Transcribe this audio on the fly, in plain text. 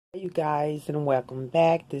Hey you guys, and welcome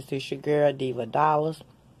back. This is your girl Diva Dollars.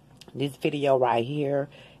 This video right here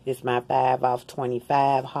is my 5 off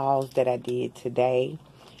 25 hauls that I did today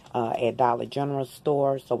at Dollar General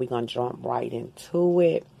store. So we're going to jump right into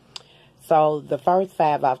it. So the first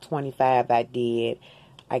 5 off 25 I did,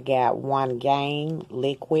 I got one Gain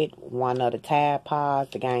liquid, one of the Tide Pods.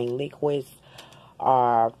 The Gain liquids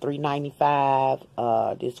are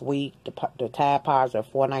 $3.95 this week. The Tide Pods are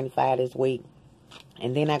 $4.95 this week.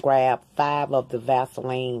 And then I grabbed 5 of the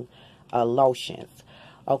Vaseline lotions.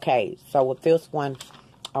 Okay, so with this one,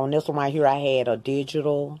 on this one right here, I had a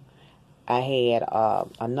digital. I had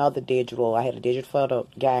another digital. I had a digital for the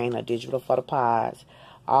Gain, a digital for the Pods.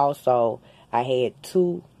 Also, I had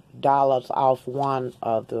 $2 off one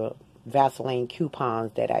of the Vaseline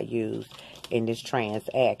coupons that I used in this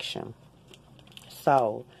transaction.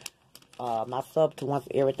 So, once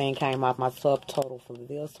everything came off, my subtotal for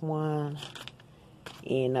this one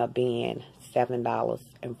ended up being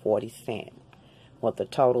 $7.40 with a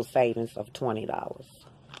total savings of $20.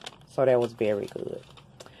 So that was very good.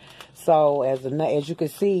 So as you can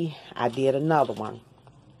see, I did another one.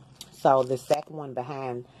 So the second one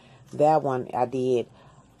behind that one, I did,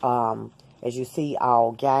 as you see,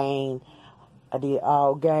 all Gain. I did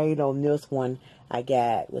all Gain on this one. I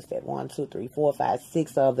got, what's that, 1, 2, 3, 4, 5,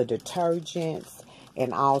 6 of the detergents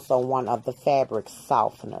and also one of the fabric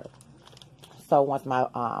softener. So once my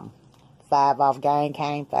 5 off Gain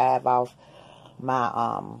came, 5 off my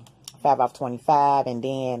 5 off 25, and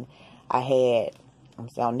then I had,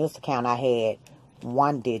 on this account I had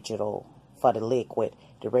 1 digital for the liquid.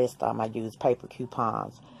 The rest of them I used paper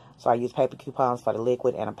coupons. So I used paper coupons for the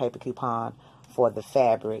liquid and a paper coupon for the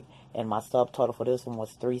fabric, and my subtotal for this one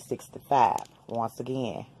was $3.65. Once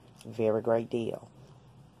again, very great deal.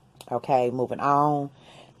 Okay, moving on.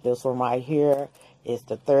 This one right here is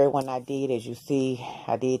the third one I did. As you see,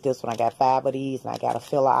 I did this one. I got 5 of these, and I got a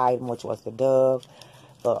filler item, which was the Dove,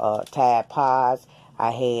 the Tide Pods. I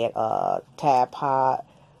had a Tide Pod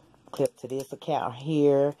clip to this account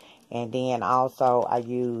here, and then also I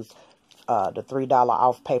used the $3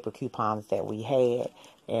 off paper coupons that we had.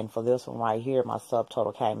 And for this one right here, my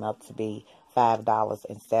subtotal came up to be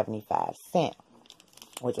 $5.75,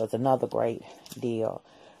 which was another great deal.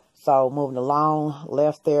 So moving along,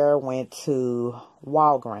 left there, went to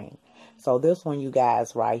Walgreens. So this one, you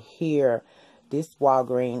guys, right here, this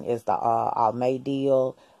Walgreens is the Almay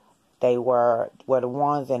deal. They were the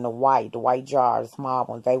ones in the white jars, small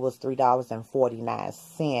ones. They was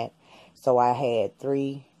 $3.49. So I had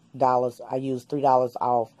 $3. I used $3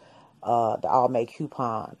 off the Almay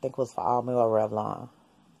coupon. I think it was for Almay or Revlon.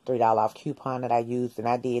 $3 off coupon that I used, and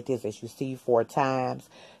I did this, as you see, 4 times.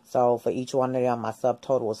 So for each one of them, my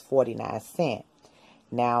subtotal was 49 cents.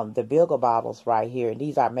 Now the bigger bottles right here,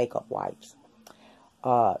 these are makeup wipes.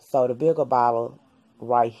 So the bigger bottle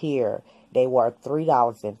right here, they were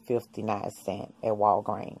 $3.59 at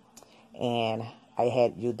Walgreens, and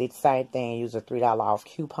you did the same thing. Use a $3 off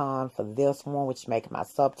coupon for this one, which makes my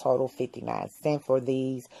subtotal 59 cents for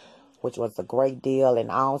these, which was a great deal. And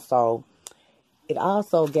also, it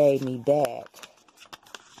also gave me back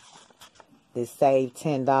this save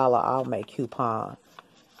 $10 Almay coupon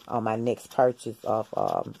on my next purchase of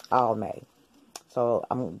Almay. So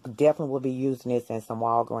I'm definitely will be using this in some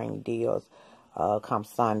Walgreens deals come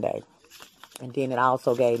Sunday. And then it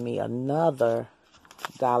also gave me another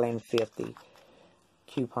 $1.50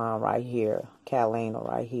 coupon right here, Catalina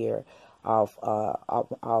right here, of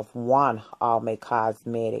one Almay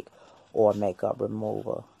cosmetic or makeup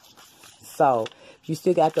remover. So you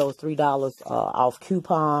still got those $3 off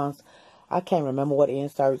coupons. I can't remember what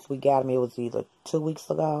inserts we got them. It was either 2 weeks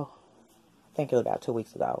ago. I think it was about 2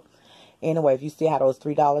 weeks ago. Anyway, if you still have those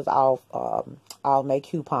 $3 off Almay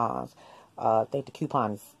coupons, I think the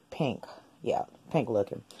coupon is pink. Yeah, pink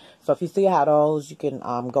looking. So if you still have those, you can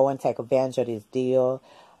go and take advantage of this deal.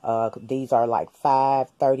 These are like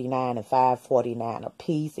 $5.39 and $5.49 a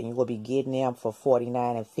piece, and you will be getting them for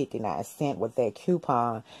 49 and 59 cents with that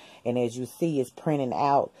coupon. And as you see, it's printing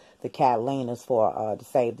out the Catalinas for to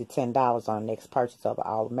save the $10 on the next purchase of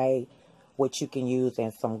Almay, which you can use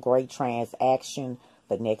in some great transaction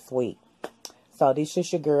for next week. So this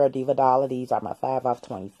is your girl Diva Dollar. These are my 5 off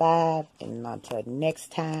 25, and until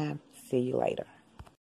next time, see you later.